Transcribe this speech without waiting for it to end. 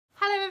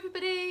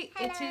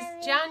It is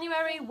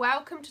January.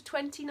 Welcome to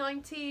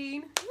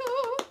 2019.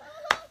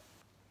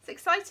 It's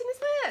exciting,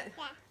 isn't it?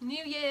 Yeah.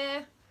 New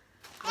year.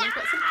 And we've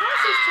got some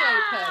parcels to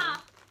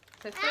open.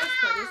 The first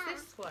one is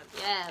this one.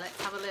 Yeah,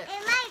 let's have a look.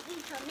 It might be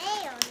for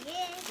me or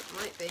you. It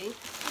might be.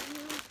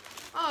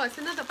 Oh, it's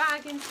another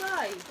bag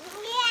inside.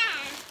 Yeah.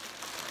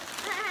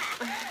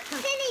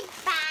 Silly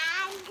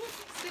bag.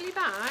 Silly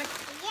bag.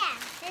 Yeah,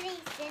 silly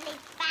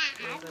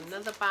bag. There's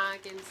another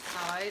bag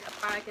inside. A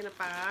bag in a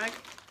bag.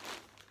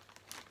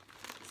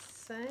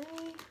 Say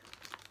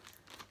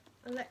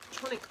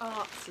Electronic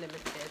Arts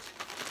Limited.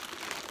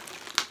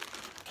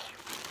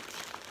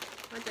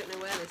 I don't know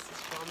where this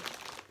is from.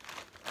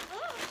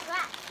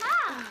 Wrapped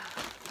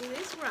up. It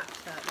is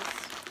wrapped up.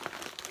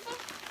 There's a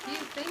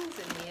few things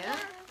in here.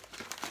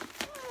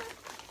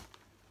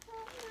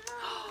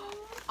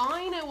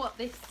 I know what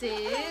this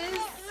is.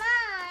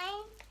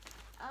 Mine.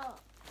 Oh.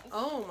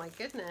 Oh my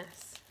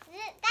goodness. Is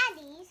it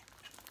Daddy's?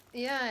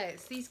 Yeah,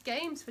 it's these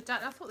games for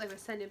Dad. I thought they were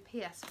sending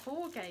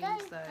PS4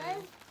 games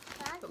though.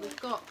 But we've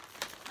got,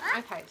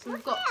 okay, so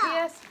we've got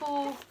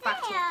PS4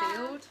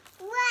 Battlefield.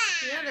 Wow.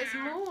 Yeah, there's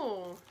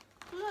more.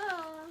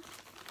 More.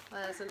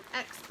 There's an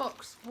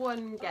Xbox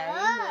One game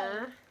Oh.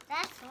 there.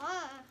 That's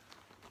one.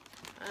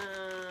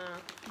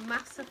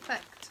 Mass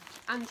Effect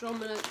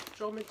Andromeda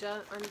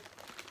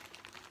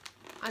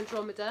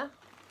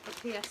for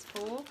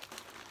PS4.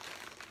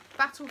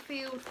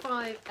 Battlefield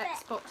 5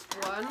 Xbox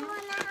One. I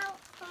wanna help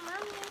for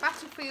Mummy.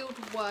 Battlefield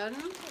 1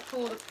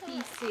 for the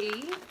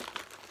PC.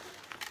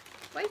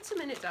 Wait a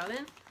minute,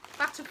 darling.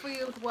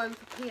 Battlefield 1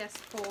 for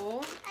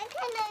PS4. I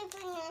can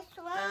open this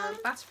one.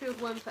 Battlefield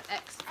 1 for I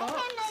Xbox. can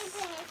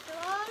open this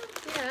one.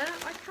 Yeah,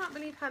 I can't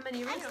believe how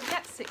many there is to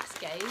get 6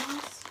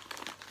 games.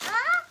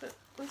 Ah. But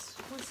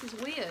this is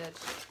weird.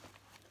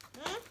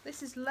 Hmm?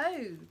 This is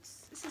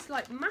loads. This is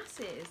like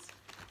masses.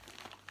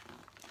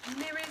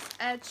 Mirror's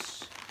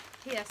Edge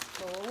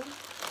PS4.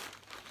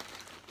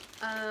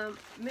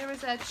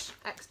 Mirror's Edge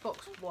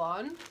Xbox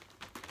One.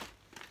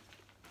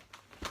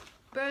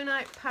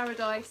 Burnout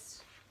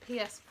Paradise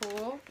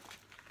PS4.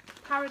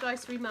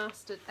 Paradise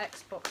Remastered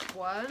Xbox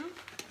One.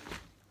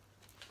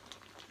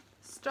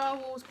 Star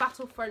Wars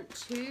Battlefront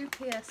 2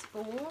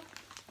 PS4.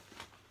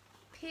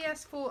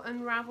 PS4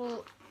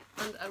 Unravel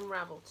and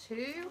Unravel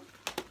 2.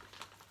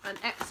 An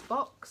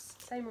Xbox.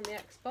 Same on the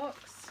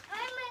Xbox.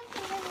 I'm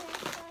opening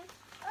this one.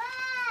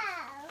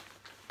 Wow.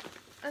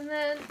 And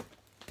then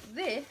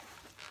this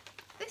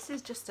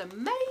is just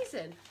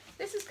amazing.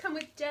 This has come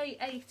with day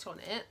 8 on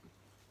it,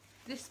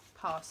 this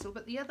parcel,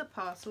 but the other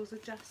parcels are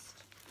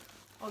just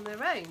on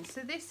their own.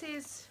 So this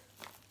is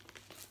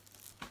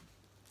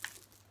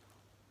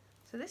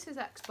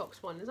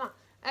Xbox One, isn't it?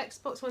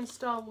 Xbox One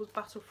Star Wars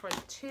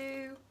Battlefront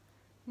 2,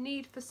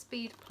 Need for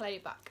Speed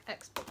Playback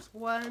Xbox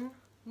One,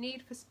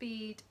 Need for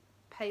Speed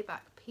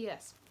Payback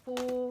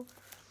PS4,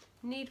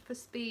 Need for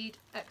Speed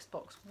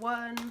Xbox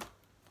One,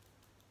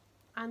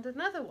 and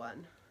another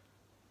one,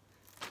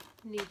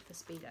 Need for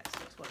Speed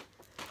Xbox One.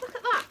 Look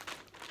at that!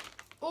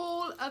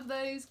 All of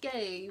those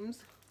games.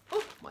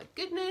 Oh my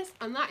goodness!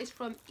 And that is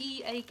from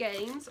EA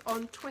Games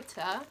on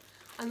Twitter,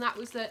 and that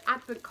was the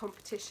advent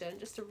competition,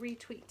 just a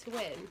retweet to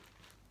win.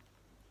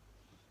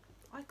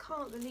 I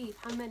can't believe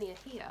how many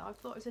are here. I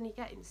thought I was only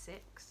getting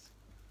 6.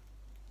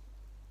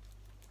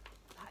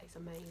 That is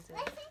amazing.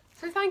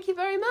 So thank you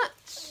very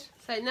much.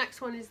 So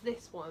next one is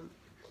this one.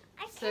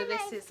 So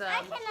this is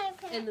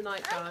in the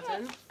night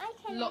garden.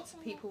 Lots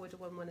of people would have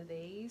won one of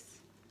these.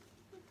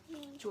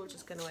 George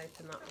is going to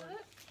open that one.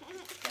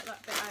 Get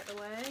that bit out of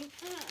the way.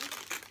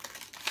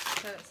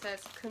 So it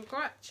says,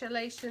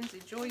 congratulations,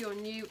 enjoy your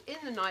new In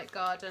the Night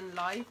Garden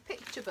live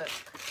picture book.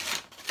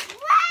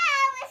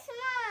 Wow, it's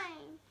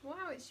mine.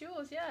 Wow, it's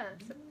yours, yeah.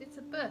 It's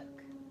a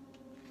book.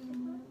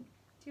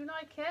 Do you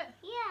like it?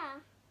 Yeah,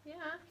 Yeah.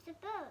 it's a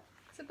book.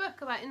 It's a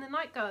book about In the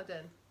Night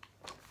Garden.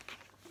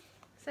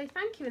 Say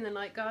thank you, In the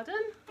Night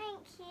Garden.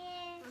 Thank you.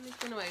 I'm just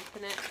going to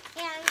open it.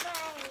 Yeah, I'm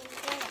very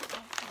good.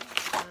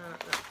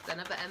 There's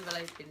another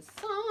envelope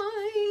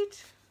inside.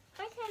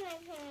 I can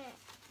open it.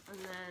 And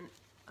then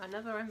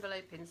another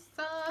envelope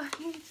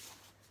inside.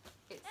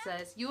 It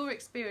says, your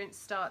experience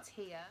starts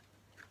here.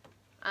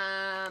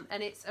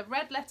 And it's a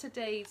Red Letter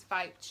Days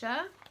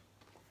voucher.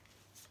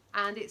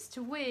 And it's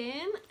to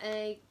win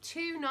a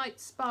 2-night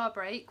spa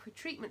break with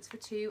treatments for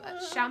 2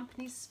 at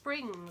Champneys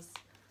Springs.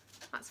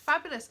 That's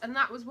fabulous. And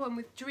that was one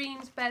with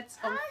Dreams Beds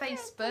on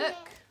Facebook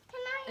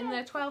in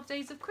their 12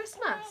 days of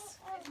Christmas.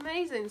 It's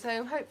amazing.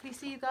 So hopefully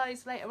see you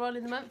guys later on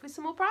in the month with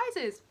some more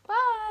prizes.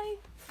 Bye.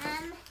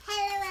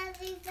 Hello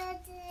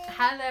everybody.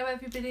 Hello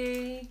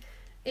everybody.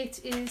 It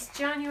is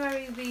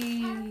January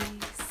the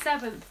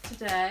 7th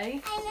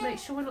today. Make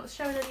sure we're not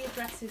showing any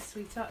addresses,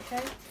 sweetheart,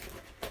 okay?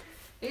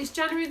 It's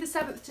January the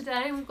 7th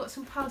today and we've got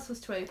some parcels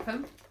to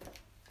open.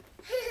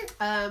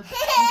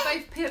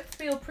 We both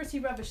feel pretty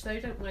rubbish though,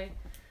 don't we?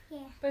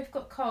 Yeah. Both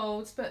got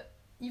colds, but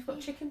you've got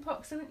chicken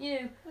pox, haven't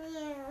you?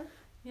 Yeah.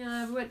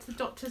 Yeah, we went to the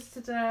doctor's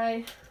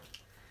today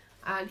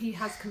and he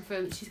has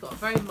confirmed that she's got a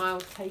very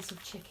mild case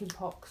of chicken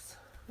pox,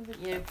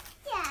 haven't you?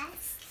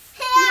 Yes.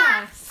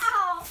 Yes.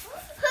 Oh.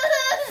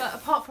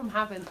 from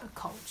having a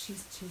cold,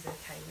 she's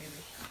okay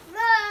really. No.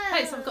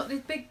 Okay, so I've got this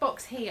big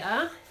box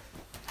here.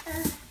 So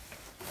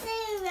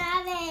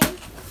heavy.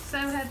 So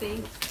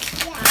heavy.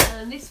 Yeah.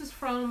 And this was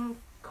from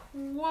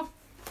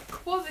Quaviki.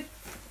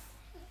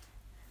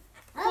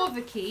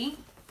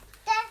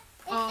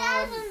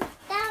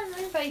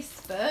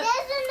 Facebook.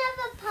 There's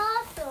another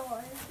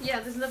parcel.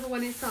 Yeah, there's another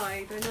one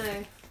inside, I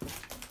know.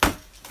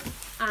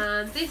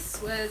 And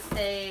this was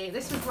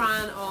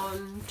ran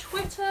on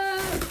Twitter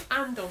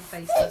and on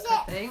Facebook,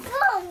 I think.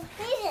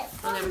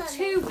 And there were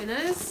 2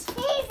 winners.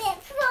 Who's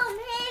it from?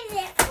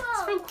 It's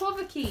from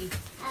Quaviki.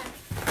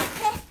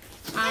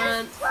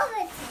 And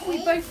Quality.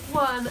 we both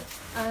won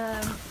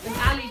an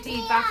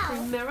LED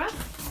bathroom mirror.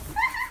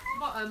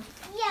 Bottom.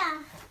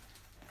 Yeah.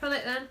 Pull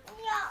it then.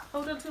 Yeah.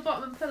 Hold on to the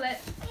bottom and pull it.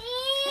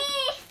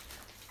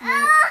 No,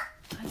 Ah.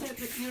 I don't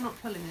think you're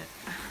not pulling it.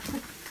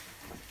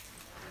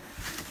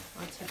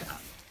 I'll take it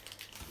up.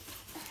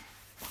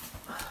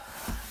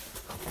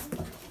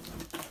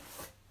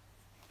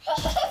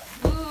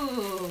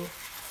 Ooh.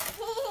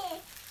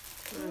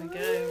 There we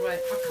go.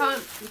 Right,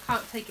 you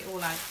can't take it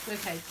all out.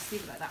 Okay, just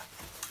leave it like that.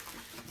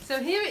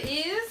 So here it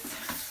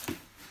is.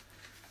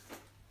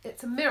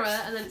 It's a mirror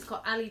and then it's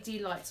got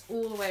LED lights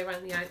all the way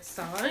around the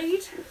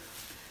outside.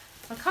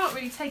 I can't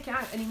really take it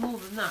out any more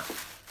than that.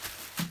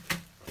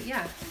 But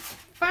yeah,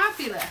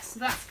 fabulous. So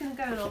that's going to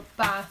go in our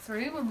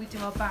bathroom when we do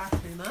our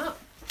bathroom up.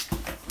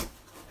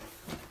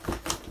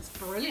 It's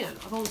brilliant.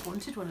 I've always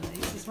wanted one of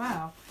these as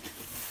well.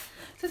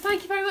 So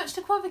thank you very much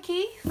to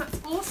Quaviki. That's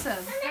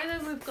awesome. And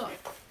then we've got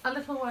a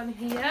little one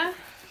here.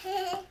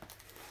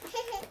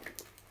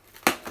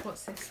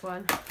 What's this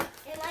one?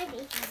 It might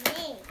be for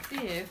me. Do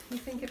you? You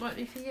think it might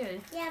be for you?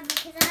 Yeah,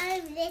 because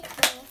I'm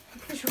little.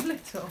 Because you're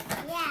little.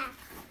 Yeah.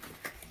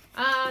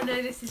 Oh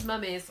no, this is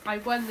Mummy's. I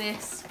won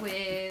this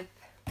with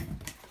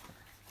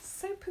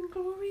Soap and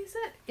Glory, is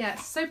it? Yeah,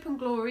 Soap and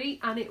Glory,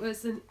 and it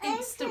was an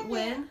instant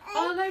win.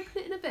 I'll open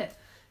it in a bit.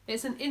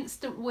 It's an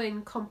instant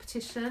win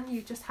competition.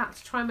 You just had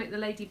to try and make the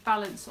lady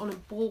balance on a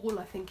ball,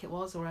 I think it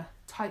was, or a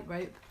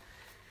tightrope.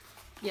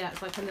 Yeah,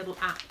 it's like a little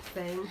app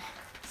thing.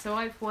 So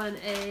I've won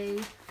a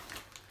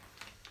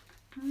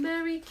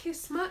Merry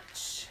Kiss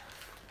Much,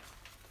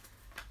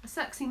 a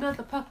Sexy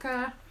Mother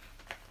Pucker,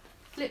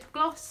 lip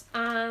gloss,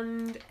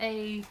 and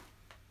a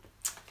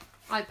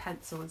eye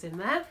pencil is in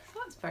there. So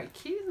that's very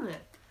cute, isn't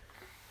it?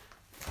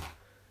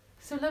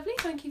 So lovely,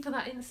 thank you for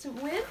that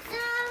instant win.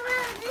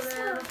 This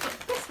And one. I've got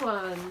this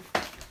one.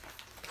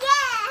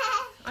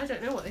 Yeah. I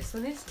don't know what this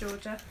one is,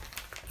 Georgia.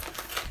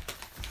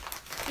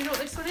 Do you know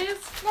what this one is?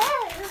 No.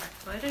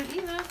 I don't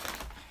either.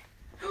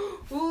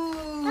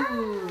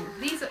 Ooh,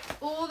 these are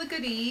all the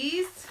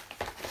goodies.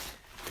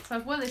 So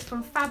I've won this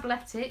from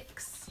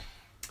Fabletics.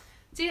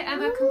 Dear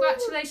Emma,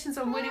 congratulations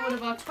on winning one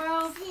of our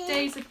 12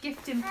 days of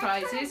gifting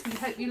prizes. We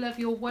hope you love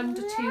your 1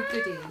 to 2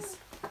 goodies.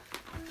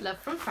 Love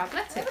from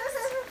Fabletics.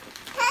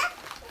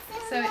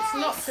 So it's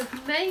lots of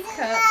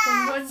makeup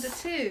from 1 to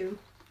 2.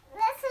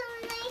 That's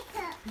some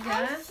makeup.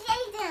 Yeah.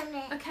 Shade on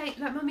it. Okay,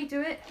 let Mummy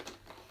do it.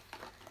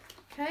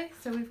 Okay,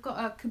 so we've got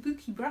a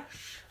kabuki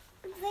brush.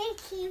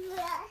 Vicky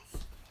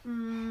brush.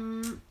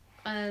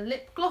 A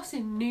lip gloss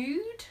in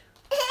nude.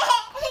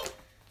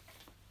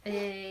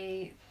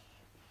 A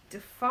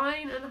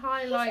define and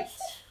highlight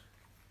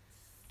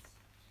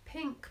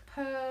pink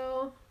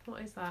pearl.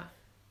 What is that?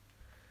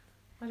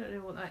 I don't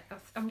know what that.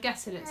 I'm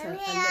guessing it's a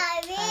lip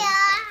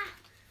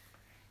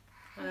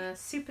pen.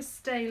 Super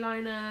Stay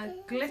Liner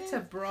glitter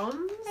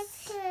bronze.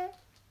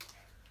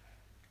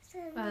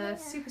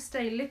 Super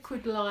Stay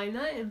liquid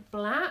liner in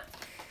black.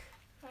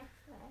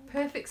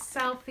 Perfect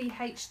Selfie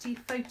HD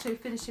photo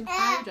finishing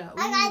powder.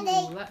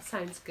 Ooh, that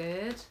sounds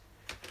good.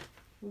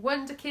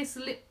 Wonder Kiss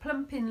lip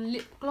plumping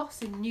lip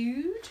gloss in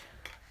nude.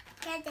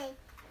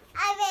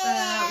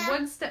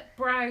 One Step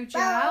brow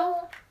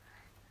gel.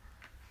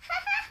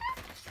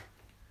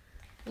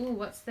 Ooh,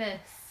 what's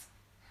this?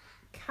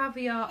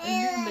 Caviar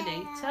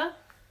illuminator.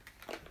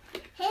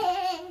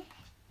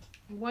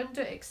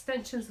 Wonder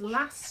Extensions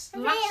Lash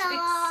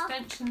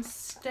Extension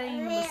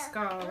Stain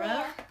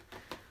Mascara.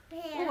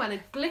 Oh, and a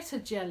glitter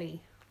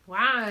jelly.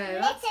 Wow,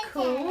 that's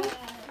cool.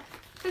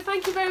 So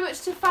thank you very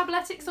much to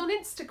Fabletics on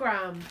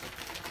Instagram.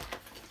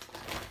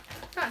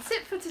 That's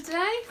it for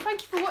today.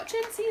 Thank you for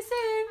watching. See you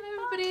soon,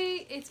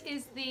 everybody. It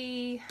is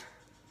the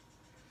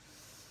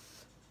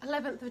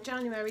 11th of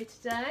January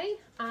today,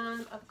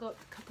 and I've got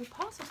a couple of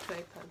parcels to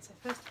open. So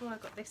first of all,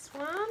 I've got this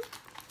one.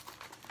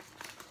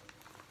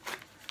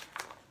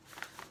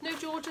 No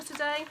Georgia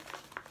today.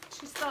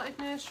 She started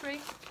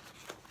nursery.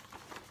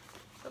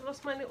 I've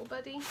lost my little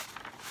buddy.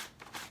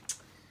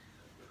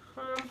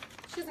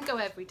 She doesn't go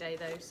every day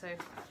though, so.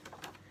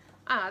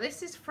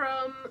 This is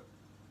from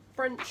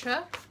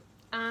Bruncher,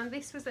 and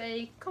this was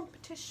a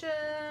competition,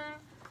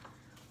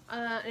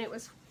 and it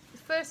was the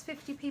first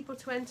 50 people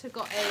to enter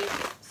got a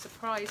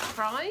surprise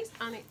prize,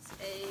 and it's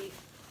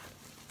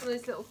one of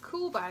those little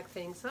cool bag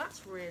things, so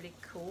that's really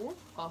cool.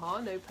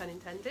 Haha, no pun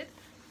intended.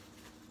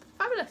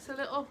 Fabulous, a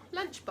little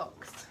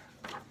lunchbox.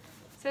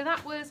 So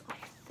that was, I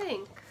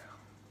think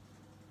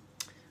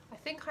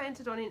think I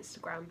entered on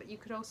Instagram, but you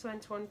could also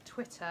enter on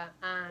Twitter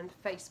and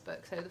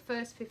Facebook. So the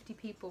first 50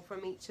 people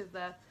from each of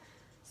the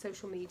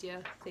social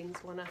media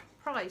things won a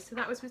prize. So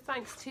that was with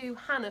thanks to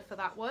Hannah for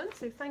that one.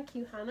 So thank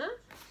you, Hannah.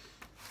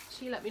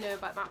 She let me know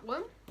about that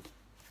one.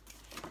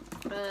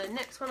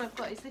 Next one I've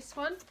got is this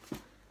one.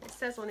 It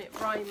says on it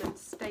Ryman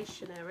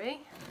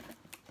Stationery.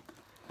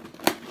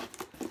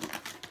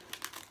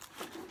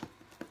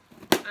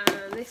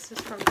 And this was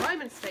from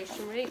Ryman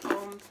Stationery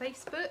on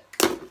Facebook,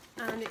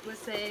 and it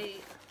was a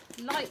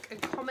like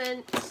and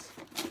comment,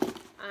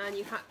 and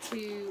you had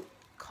to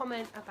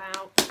comment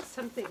about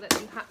something that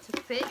you had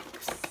to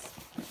fix,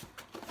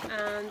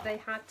 and they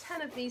had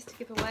 10 of these to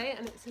give away,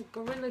 and it's a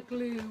Gorilla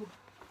Glue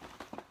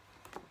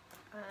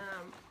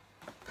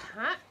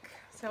pack.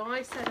 So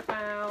I said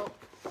about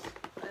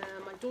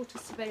my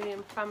daughter's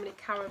Surveillian family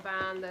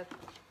caravan, the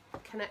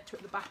connector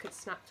at the back had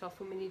snapped off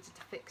and we needed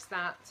to fix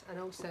that, and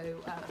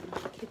also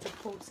the kids had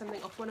pulled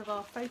something off one of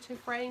our photo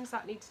frames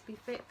that needs to be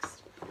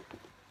fixed.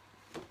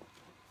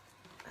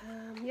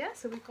 Yeah,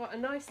 so we've got a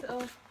nice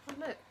little, oh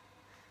look,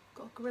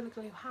 got a Gorilla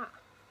Glue hat.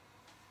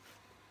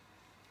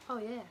 Oh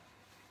yeah,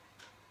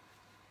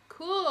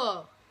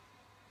 cool.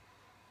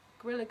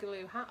 Gorilla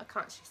Glue hat. I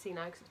can't actually see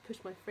now because it's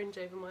pushed my fringe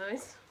over my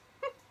eyes.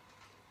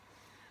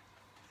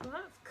 So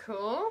that's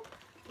cool.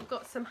 We've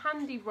got some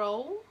handy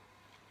roll,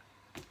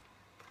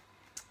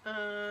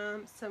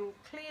 some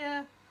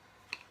clear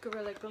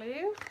Gorilla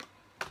Glue,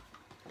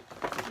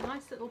 a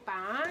nice little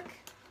bag,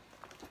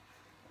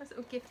 nice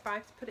little gift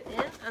bag to put it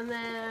in, and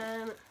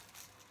then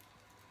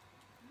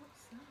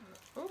what's that?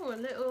 Oh, a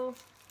little,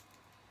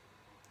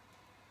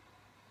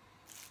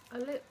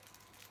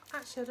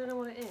 actually I don't know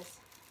what it is.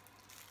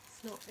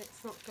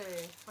 It's not glue.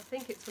 I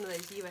think it's one of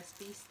those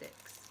USB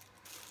sticks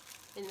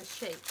in the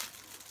shape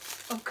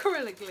of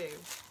Gorilla Glue.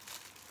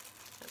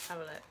 Let's have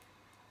a look.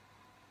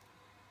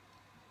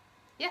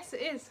 Yes,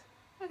 it is.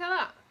 Look at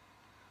that.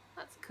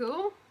 That's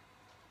cool.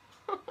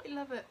 I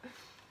love it.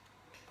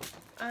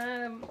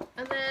 And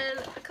then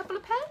a couple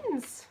of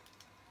pens.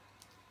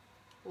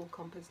 All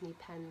compers need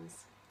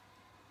pens.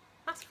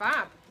 That's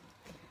fab.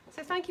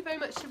 So thank you very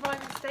much to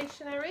Ryman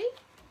Stationery.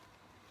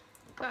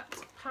 That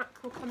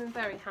pack will come in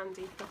very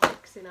handy for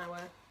fixing our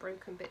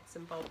broken bits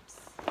and bobs.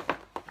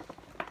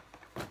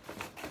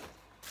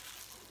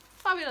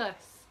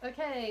 Fabulous.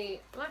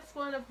 Okay, last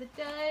one of the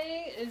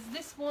day is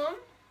this one.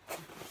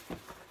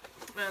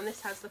 And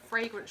this has the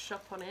fragrance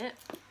shop on it.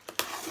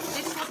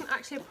 This wasn't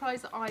actually a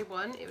prize that I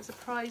won, it was a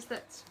prize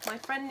that my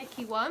friend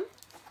Nikki won,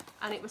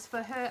 and it was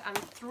for her and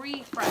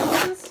 3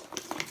 friends.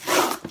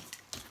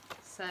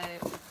 So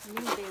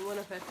me being one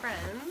of her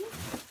friends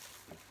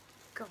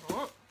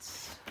got,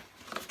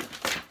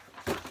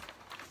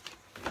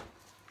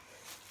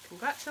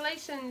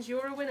 congratulations,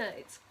 you're a winner.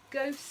 It's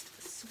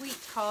Ghost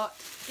Sweetheart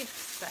gift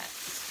set.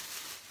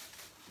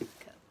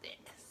 Look at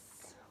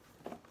this.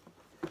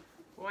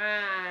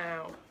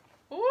 Wow.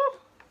 Oh,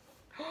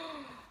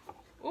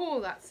 oh,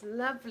 that's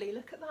lovely.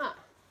 Look at that.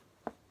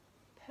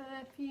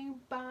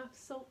 Perfume, bath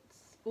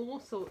salts, all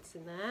sorts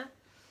in there.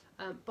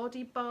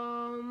 Body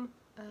balm,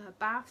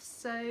 bath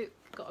soap,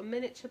 got a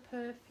miniature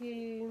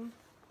perfume,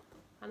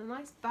 and a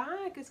nice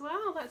bag as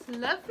well. That's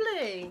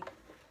lovely.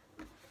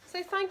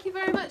 So thank you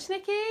very much,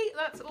 Nikki.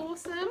 That's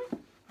awesome.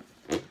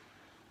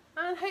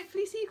 And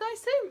hopefully see you guys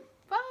soon.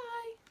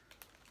 Bye.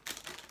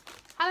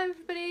 Hello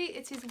everybody,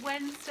 it is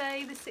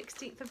Wednesday the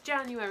 16th of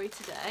January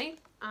today,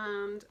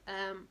 and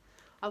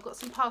I've got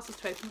some parcels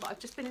to open, but I've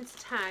just been into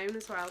town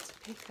as well to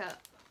pick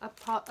up a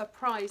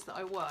prize that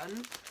I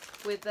won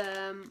with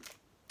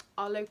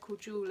our local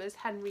jewellers,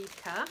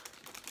 Henrika.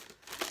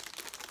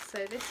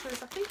 So this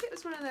was, I think it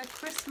was one of their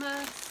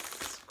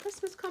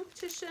Christmas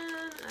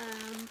competition,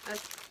 a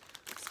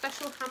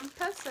special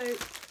hamper, so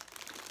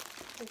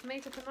they've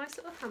made up a nice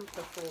little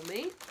hamper for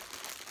me.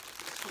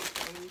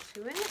 I'll get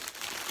into it.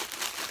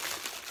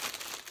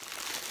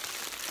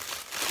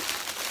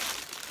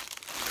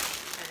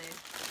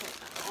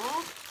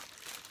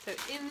 So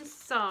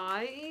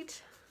inside,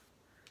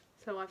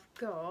 so I've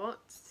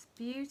got this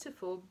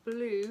beautiful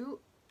blue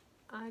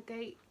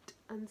agate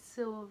and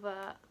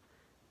silver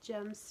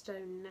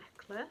gemstone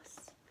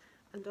necklace,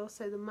 and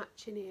also the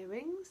matching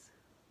earrings.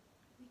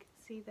 You can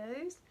see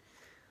those.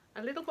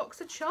 A little box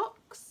of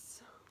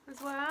chocks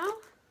as well.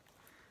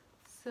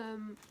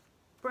 Some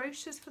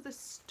brochures for the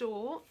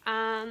store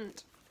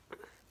and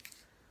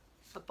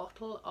a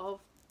bottle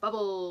of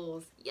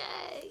bubbles.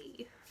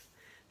 Yay!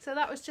 So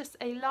that was just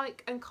a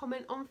like and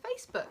comment on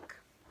Facebook.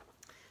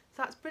 So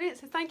that's brilliant.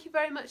 So thank you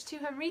very much to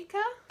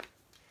Henrika.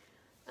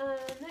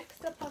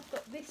 Next up I've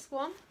got this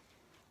one.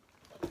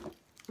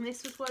 And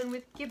this was one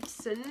with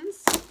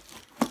Gibson's.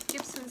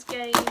 Gibson's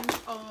Games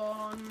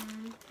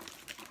on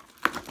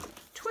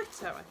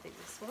Twitter, I think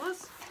this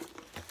was.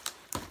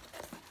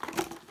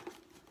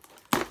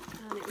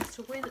 And it was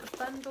to win a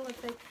bundle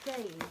of their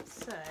games.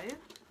 So,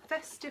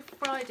 Festive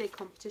Friday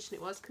competition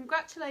it was.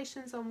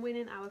 Congratulations on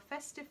winning our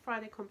Festive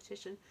Friday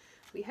competition.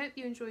 We hope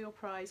you enjoy your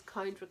prize.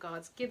 Kind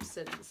regards,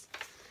 Gibson's.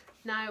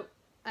 Now,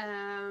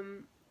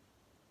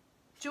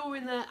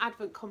 during the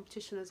Advent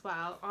competition as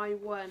well, I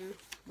won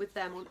with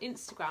them on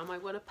Instagram. I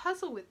won a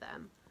puzzle with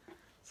them.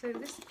 So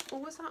this,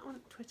 or was that on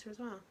Twitter as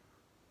well?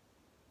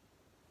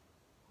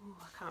 Oh,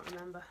 I can't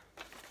remember.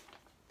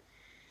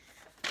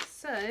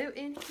 So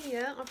in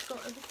here I've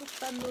got a little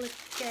bundle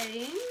of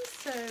games.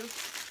 So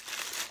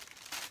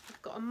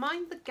I've got a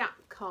Mind the Gap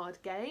card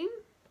game.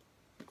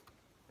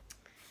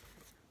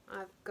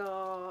 I've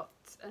got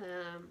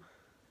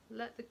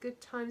Let the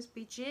Good Times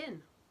Be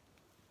Gin.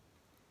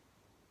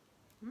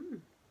 A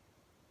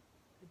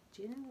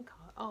gin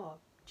card. Oh,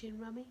 gin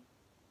rummy,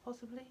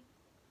 possibly.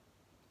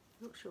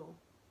 Not sure.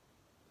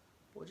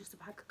 Or just a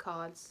pack of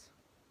cards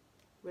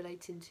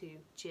relating to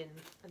gin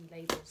and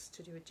labels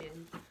to do with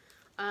gin.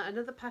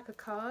 Another pack of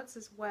cards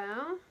as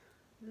well.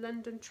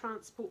 London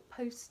Transport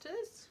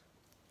posters.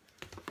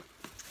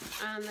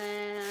 And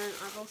then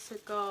I've also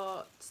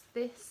got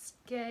this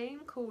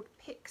game called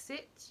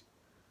Pixit.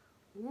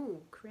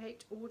 Ooh,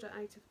 create order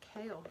out of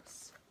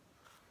chaos.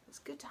 It's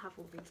good to have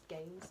all these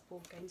games,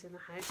 board games in the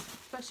house,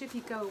 especially if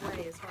you go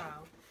away as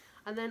well.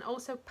 And then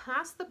also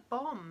Pass the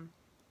Bomb,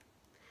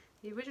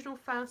 the original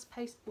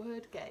fast-paced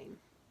word game.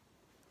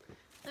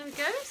 There we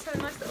go, so a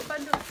nice little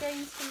bundle of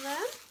games from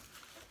there.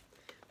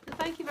 And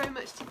thank you very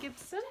much to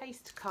Gibson.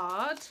 Taste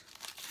card.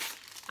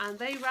 And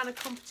they ran a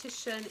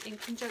competition in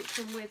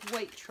conjunction with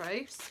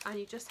Waitrose, and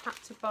you just had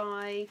to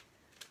buy,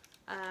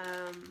 oh,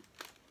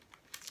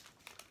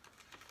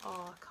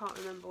 I can't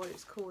remember what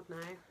it's called now.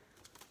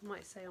 It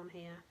might say on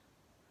here.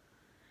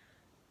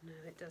 No,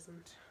 it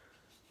doesn't.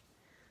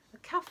 A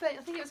cafe,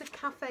 I think it was a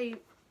cafe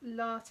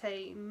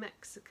latte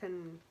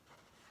Mexican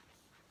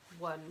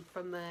one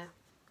from their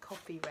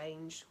coffee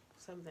range,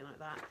 something like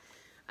that.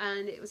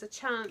 And it was a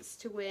chance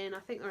to win, I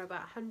think there were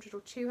about 100 or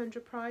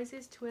 200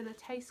 prizes to win a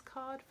taste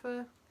card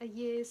for a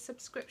year's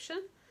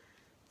subscription.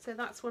 So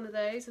that's one of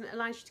those, and it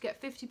allows you to get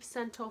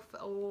 50% off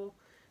or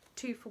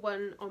 2 for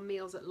 1 on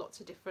meals at lots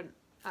of different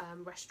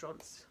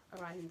restaurants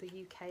around the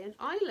UK and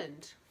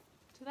Ireland.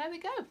 So there we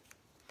go.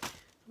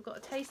 I've got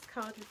a taste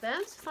card with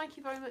them, so thank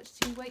you very much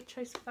to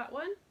Waitrose for that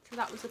one. So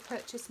that was a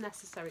purchase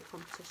necessary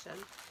competition.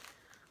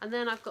 And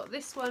then I've got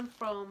this one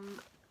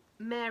from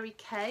Mary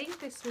Kay.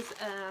 This was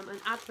an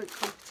Advent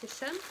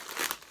competition.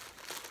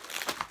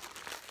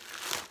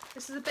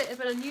 This is a bit of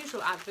an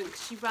unusual Advent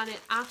because she ran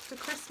it after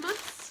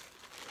Christmas.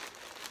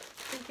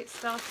 I think it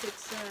started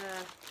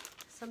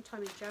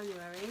sometime in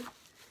January.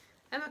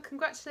 Emma,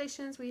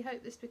 congratulations. We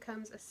hope this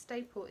becomes a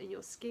staple in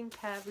your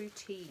skincare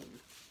routine.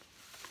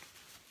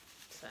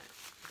 So,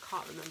 I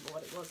can't remember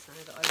what it was now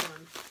that I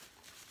won.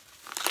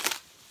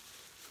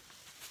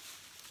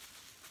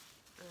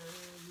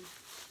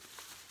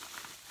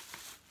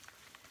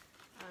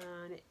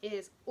 And it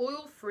is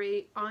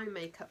oil-free eye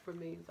makeup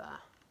remover.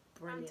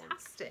 Brilliant.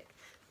 Fantastic.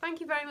 Thank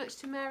you very much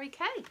to Mary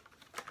Kay.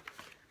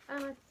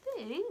 And I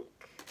think,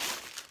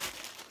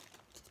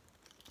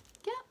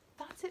 yeah,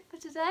 that's it for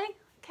today.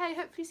 Okay,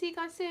 hopefully see you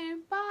guys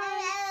soon. Bye.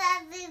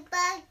 Hello,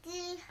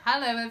 everybody.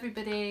 Hello,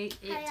 everybody.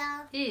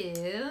 Hello. It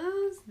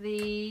is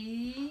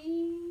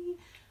the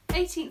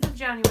 18th of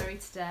January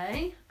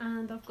today,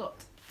 and I've got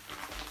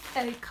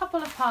a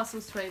couple of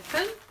parcels to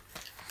open.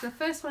 So the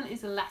first one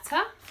is a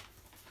letter.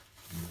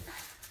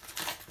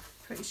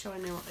 Pretty sure I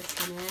know what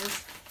this one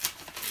is.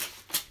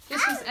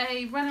 This was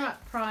a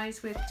runner-up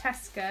prize with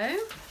Tesco.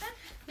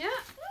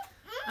 Yeah.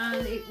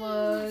 And it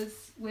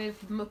was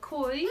with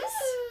McCoy's.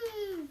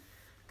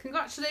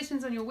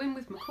 Congratulations on your win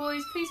with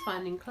McCoy's. Please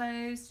find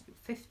enclosed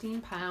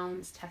 £15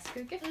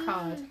 Tesco gift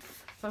card.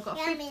 So I've got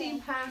a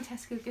 £15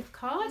 Tesco gift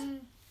card.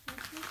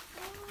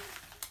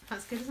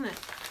 That's good, isn't it?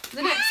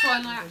 The next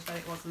one I actually said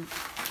it wasn't.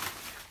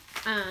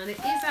 And it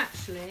is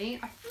actually,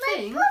 I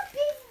think...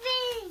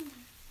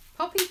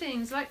 Poppy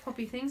things, like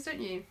poppy things,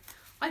 don't you?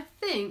 I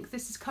think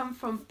this has come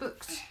from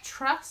Books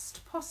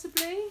Trust,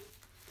 possibly.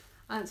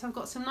 And so I've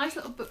got some nice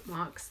little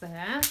bookmarks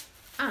there.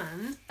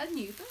 And a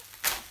new book.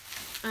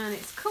 And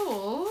it's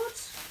called,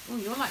 oh,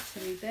 you'll like to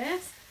read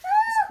this.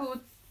 It's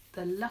called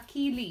The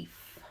Lucky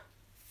Leaf.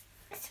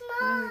 It's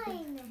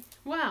mine.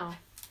 Well,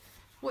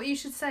 what you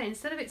should say,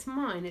 instead of it's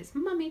mine, it's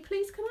Mummy,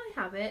 please can I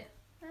have it?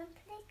 Mum,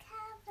 please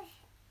have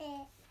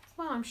it.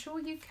 Well, I'm sure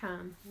you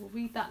can. We'll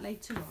read that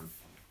later on.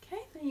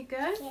 Okay, there you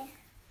go. Yeah.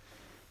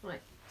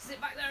 Right,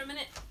 sit back there a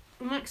minute.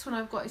 The next one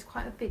I've got is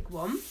quite a big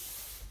one.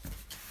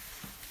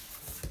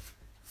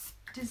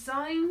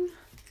 Design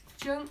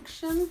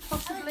Junction,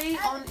 possibly,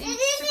 on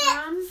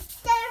Instagram.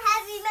 So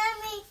heavy,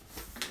 Mummy.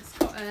 It's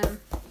got a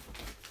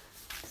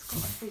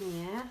thing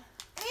here.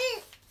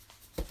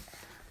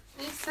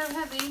 It's so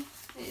heavy.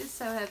 It is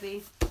so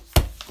heavy.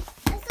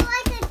 It's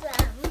like a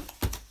drum.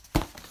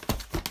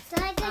 It's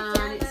like a drum.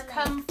 And it's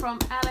come from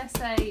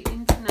LSA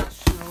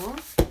International.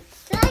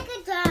 It's like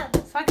a drum.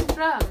 It's like a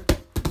drum.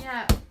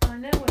 Yeah, I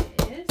know what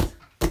it is.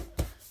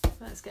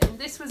 Let's get in.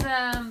 This was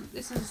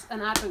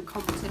an Advent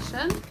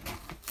competition.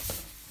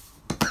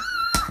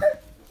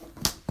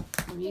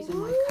 I'm using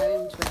my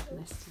comb to open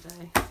this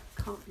today.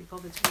 Can't be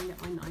bothered to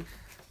get my knife.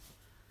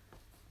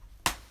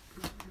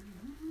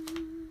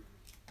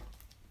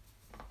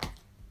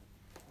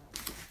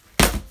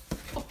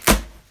 Oh,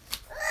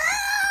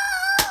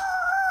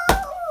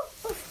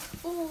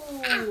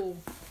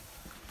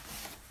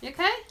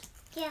 okay?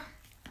 Yeah.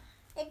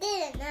 It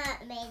didn't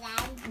hurt me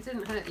then. It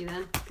didn't hurt you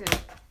then. Good.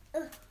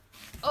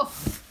 Oh.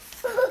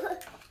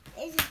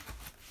 It's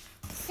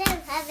so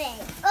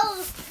heavy.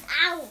 Oh,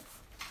 ow.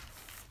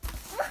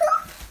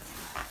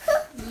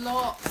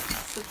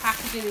 Lots of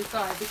packaging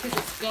inside because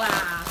it's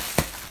glass.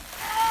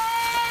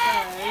 So,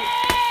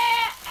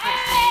 I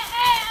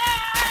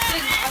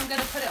think I'm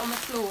going to put it on the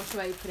floor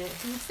to open it.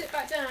 Can you sit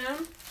back down? Come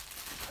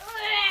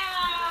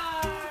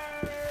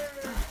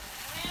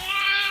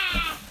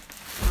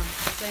on,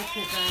 let's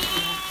open it down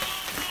here.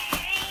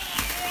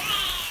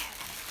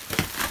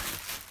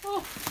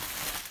 Oh,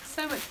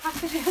 so much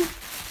packaging.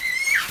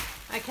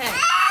 Okay,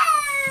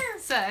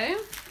 so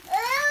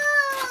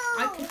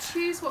I could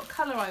choose what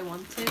colour I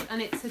wanted,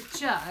 and it's a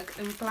jug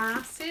and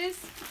glasses.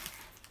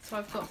 So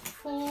I've got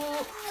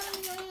 4.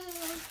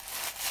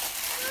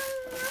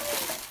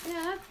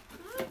 Yeah.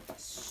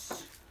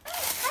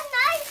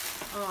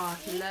 Oh,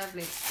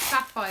 lovely.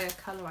 Sapphire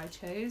colour I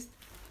chose.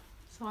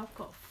 So I've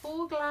got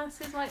 4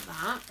 glasses like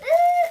that.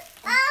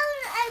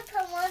 I'll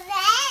open one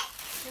there.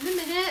 In a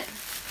minute.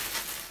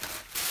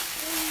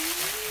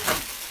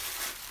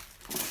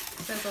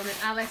 It says on it,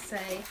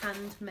 LSA,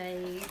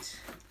 handmade.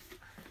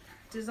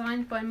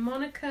 Designed by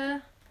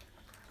Monica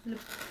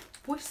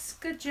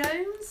Lebwiska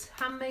Jones,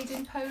 handmade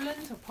in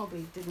Poland. I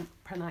probably didn't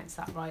pronounce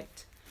that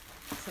right.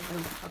 So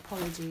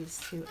apologies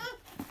to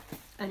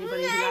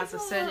anybody who has a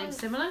surname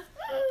similar.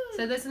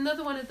 So there's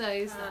another one of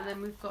those, and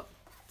then we've got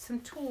some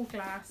tall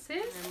glasses,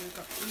 and we've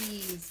got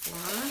these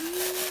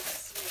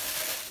ones.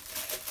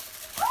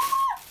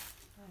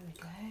 There we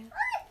go.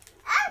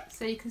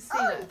 So you can see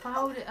that if I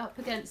hold it up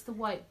against the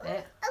white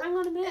bit, hang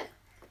on a minute,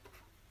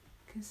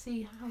 you can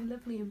see how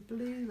lovely and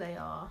blue they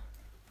are.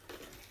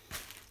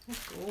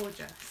 They're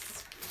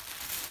gorgeous.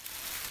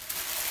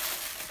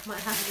 Might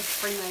have to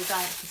just bring those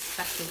out for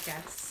special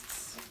guests.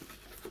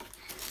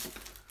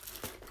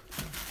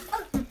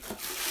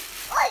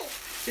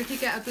 So if you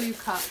get a blue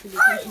cup and you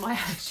come to my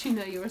house, you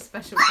know you're a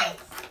special guest.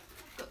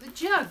 Got the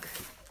jug.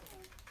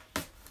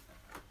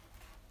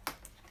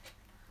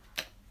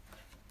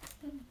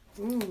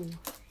 Ooh.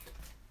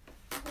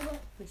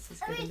 This is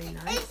going to be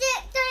nice. Is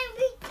it going to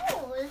be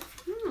tall?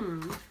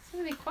 It's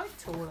going to be quite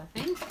tall, I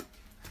think.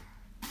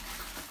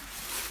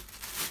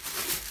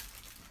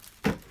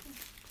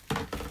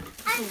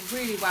 It's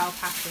really well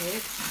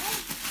packaged.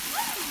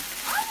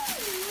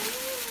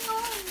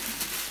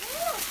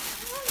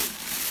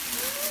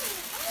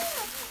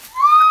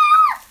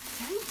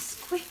 Don't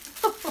squeal.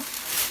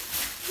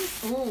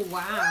 Oh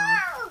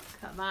wow.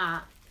 Look at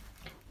that.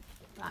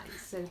 That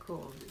is so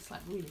cool. It's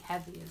like really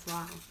heavy as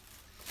well.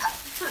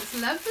 That's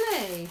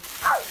lovely.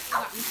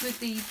 That was with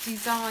the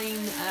design,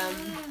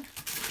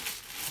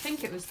 I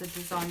think it was the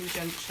Design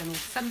Junction or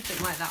something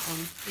like that on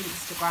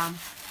Instagram.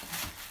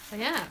 So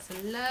yeah, it's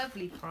a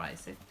lovely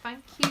price. So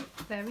thank you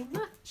very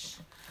much.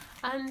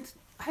 And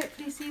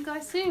hopefully see you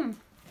guys soon.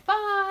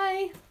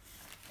 Bye.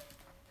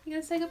 You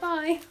gonna say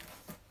goodbye?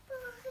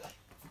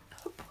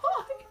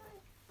 Bye.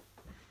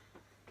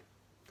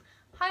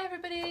 Hi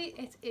everybody,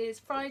 it is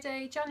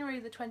Friday, January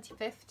the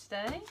 25th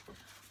today,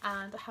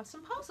 and I have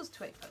some parcels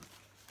to open.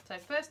 So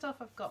first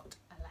off, I've got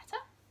a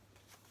letter,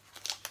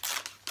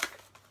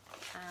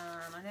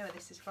 and I know where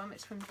this is from.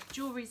 It's from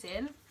Jewellery's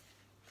Inn,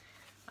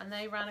 and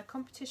they ran a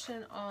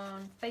competition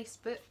on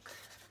Facebook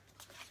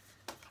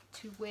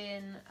to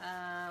win,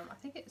 I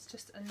think it's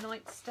just a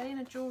night stay in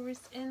a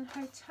Jewellery's Inn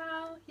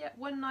hotel. Yeah,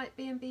 1 night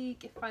B&B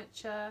gift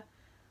voucher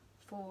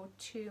for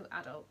 2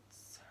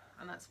 adults,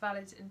 and that's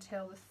valid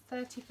until the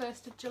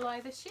 31st of July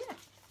this year.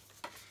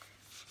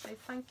 So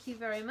thank you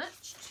very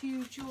much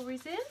to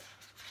Jewellery's Inn.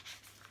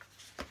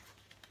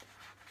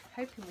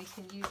 Hoping we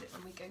can use it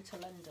when we go to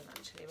London.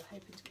 Actually, we're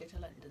hoping to go to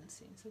London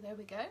soon, so there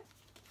we go.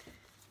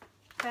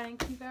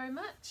 Thank you very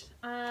much.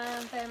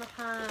 And then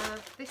I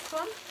have this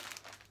one,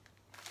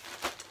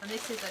 and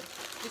this is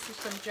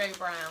from Jo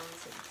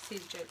Brown's. So you can see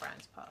the Jo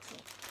Brown's parcel.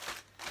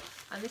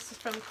 And this is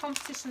from a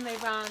competition they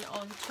ran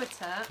on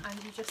Twitter,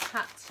 and you just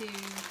had to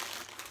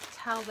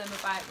tell them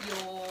about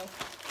your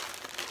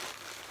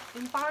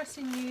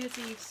embarrassing New Year's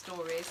Eve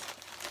stories.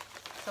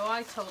 So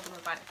I told them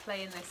about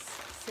playing this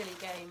silly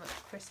game at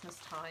Christmas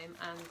time,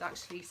 and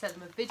actually sent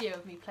them a video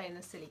of me playing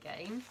the silly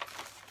game,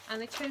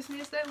 and they chose me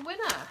as their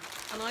winner.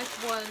 And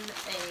I've won I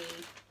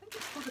think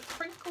it's called a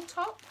crinkle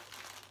top.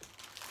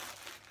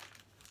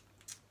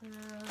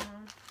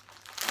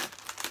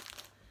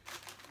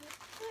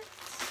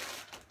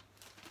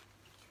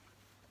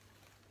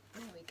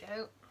 There we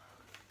go.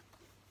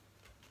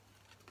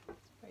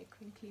 It's very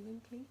crinkly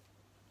winkly.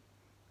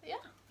 But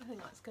yeah, I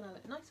think that's going to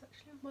look nice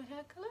actually with my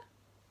hair colour.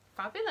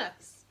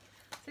 Fabulous.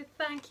 So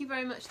thank you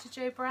very much to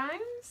Jo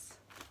Brown's.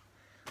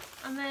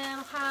 And then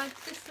I had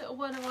this little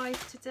one arrive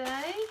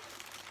today.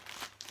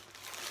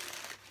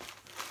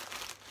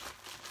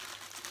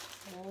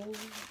 Oh,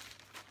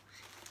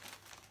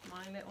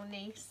 my little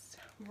niece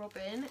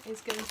Robin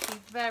is going to be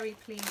very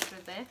pleased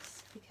with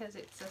this because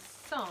it's a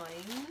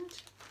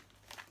signed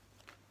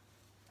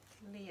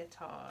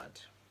leotard.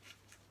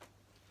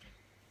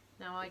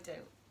 Now I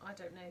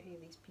don't know who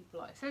these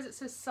people are. It says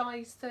it's a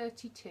size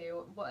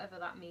 32, whatever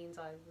that means.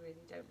 I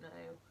really don't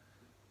know.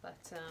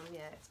 But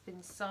yeah, it's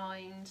been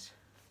signed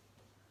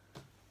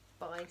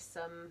by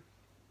some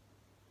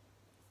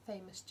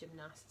famous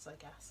gymnasts, I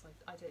guess.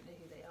 I don't know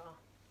who they are.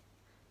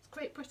 It's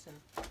Great Britain.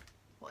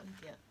 What an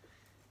idiot.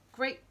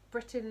 Great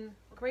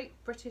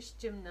British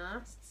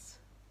gymnasts.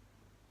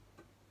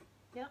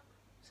 Yep.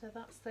 So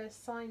that's their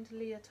signed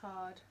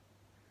leotard.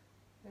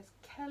 There's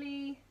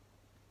Kelly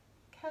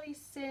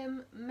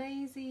Sim,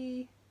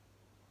 Maisie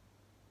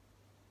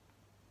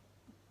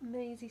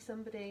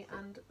somebody,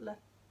 and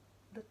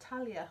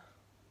Latalia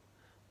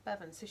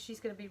Bevan. So she's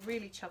going to be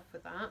really chuffed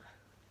with that.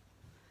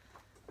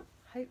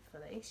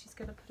 Hopefully she's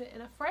going to put it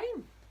in a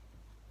frame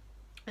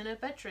in her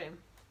bedroom.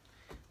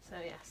 So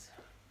yes.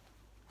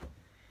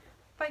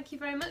 Thank you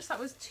very much. That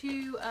was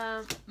to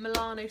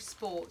Milano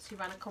Sports, who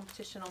ran a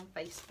competition on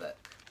Facebook.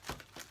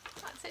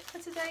 That's it for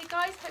today,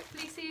 guys.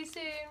 Hopefully see you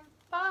soon.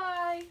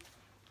 Bye.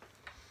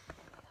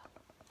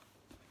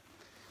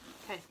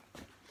 Okay.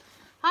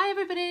 Hi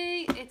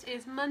everybody. It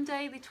is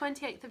Monday the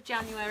 28th of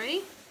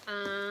January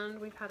and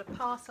we've had a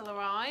parcel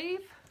arrive.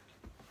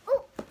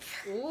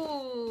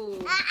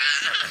 Ooh.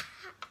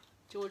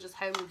 Georgia's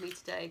home with me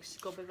today because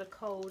she's got a bit of a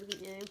cold,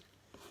 haven't you?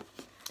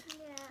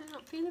 Yeah. You're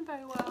not feeling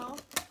very well.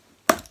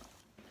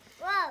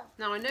 Whoa.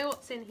 Now I know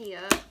what's in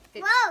here.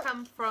 It's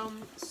come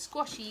from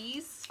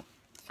Squashies.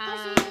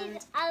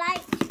 Squashies. I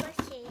like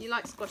squashies. You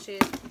like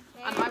squashes?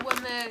 Yeah. And I won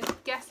the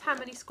guess how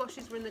many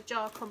squashes were in the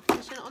jar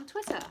competition on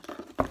Twitter.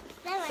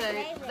 So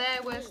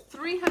there were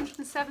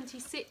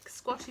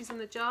 376 squashies in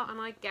the jar and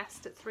I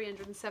guessed at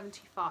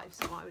 375,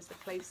 so I was the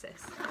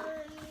closest.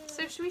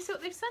 So should we see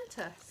what they've sent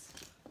us?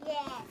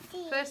 Yeah.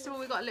 First of all,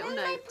 we got a little note.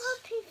 My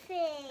puppy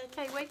thing.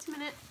 Okay, wait a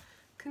minute.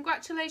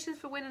 Congratulations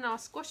for winning our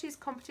squashies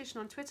competition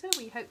on Twitter.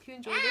 We hope you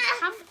enjoy this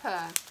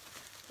hamper.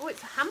 Oh,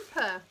 it's a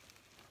hamper.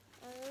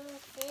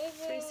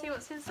 So you see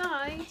what's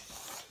inside?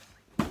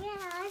 Yeah,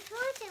 I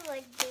thought it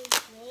would be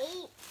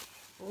sweet.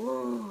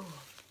 Ooh.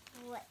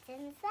 What's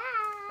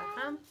inside? The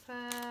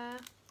hamper.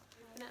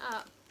 Open it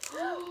up. Oh,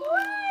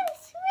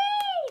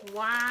 sweet!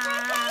 Wow. My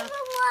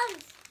favourite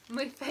ones.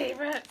 My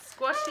favourite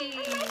squashies.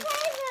 My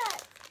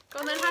favourite. Go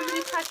on then, how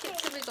many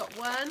packets have we got?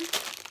 1,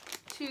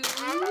 2,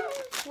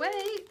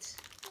 wait.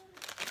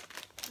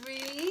 3,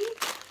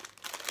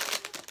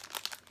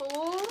 4.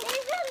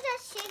 These ones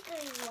are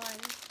sugary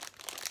ones.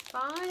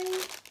 5.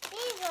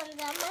 These ones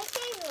are my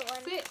favourite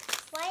ones. 6.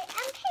 White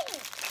and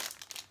pink.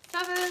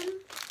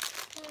 7.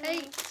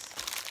 8.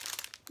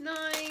 9,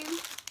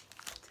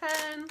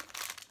 10,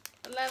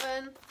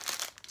 11,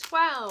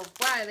 12.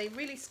 Wow, they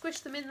really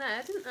squished them in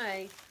there, didn't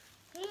they?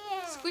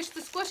 Yeah. Squish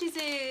the squashies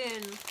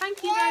in.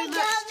 Thank you very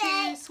much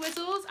to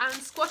Swizzles and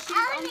Squashies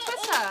on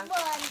Twitter.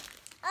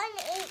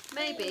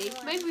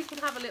 Maybe we can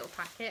have a little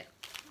packet.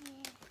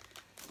 Yeah.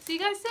 See you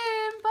guys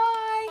soon.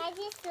 Bye. I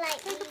just like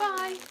Say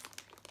goodbye.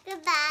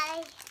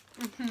 Goodbye.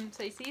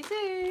 So see you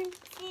soon.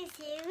 See you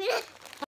soon.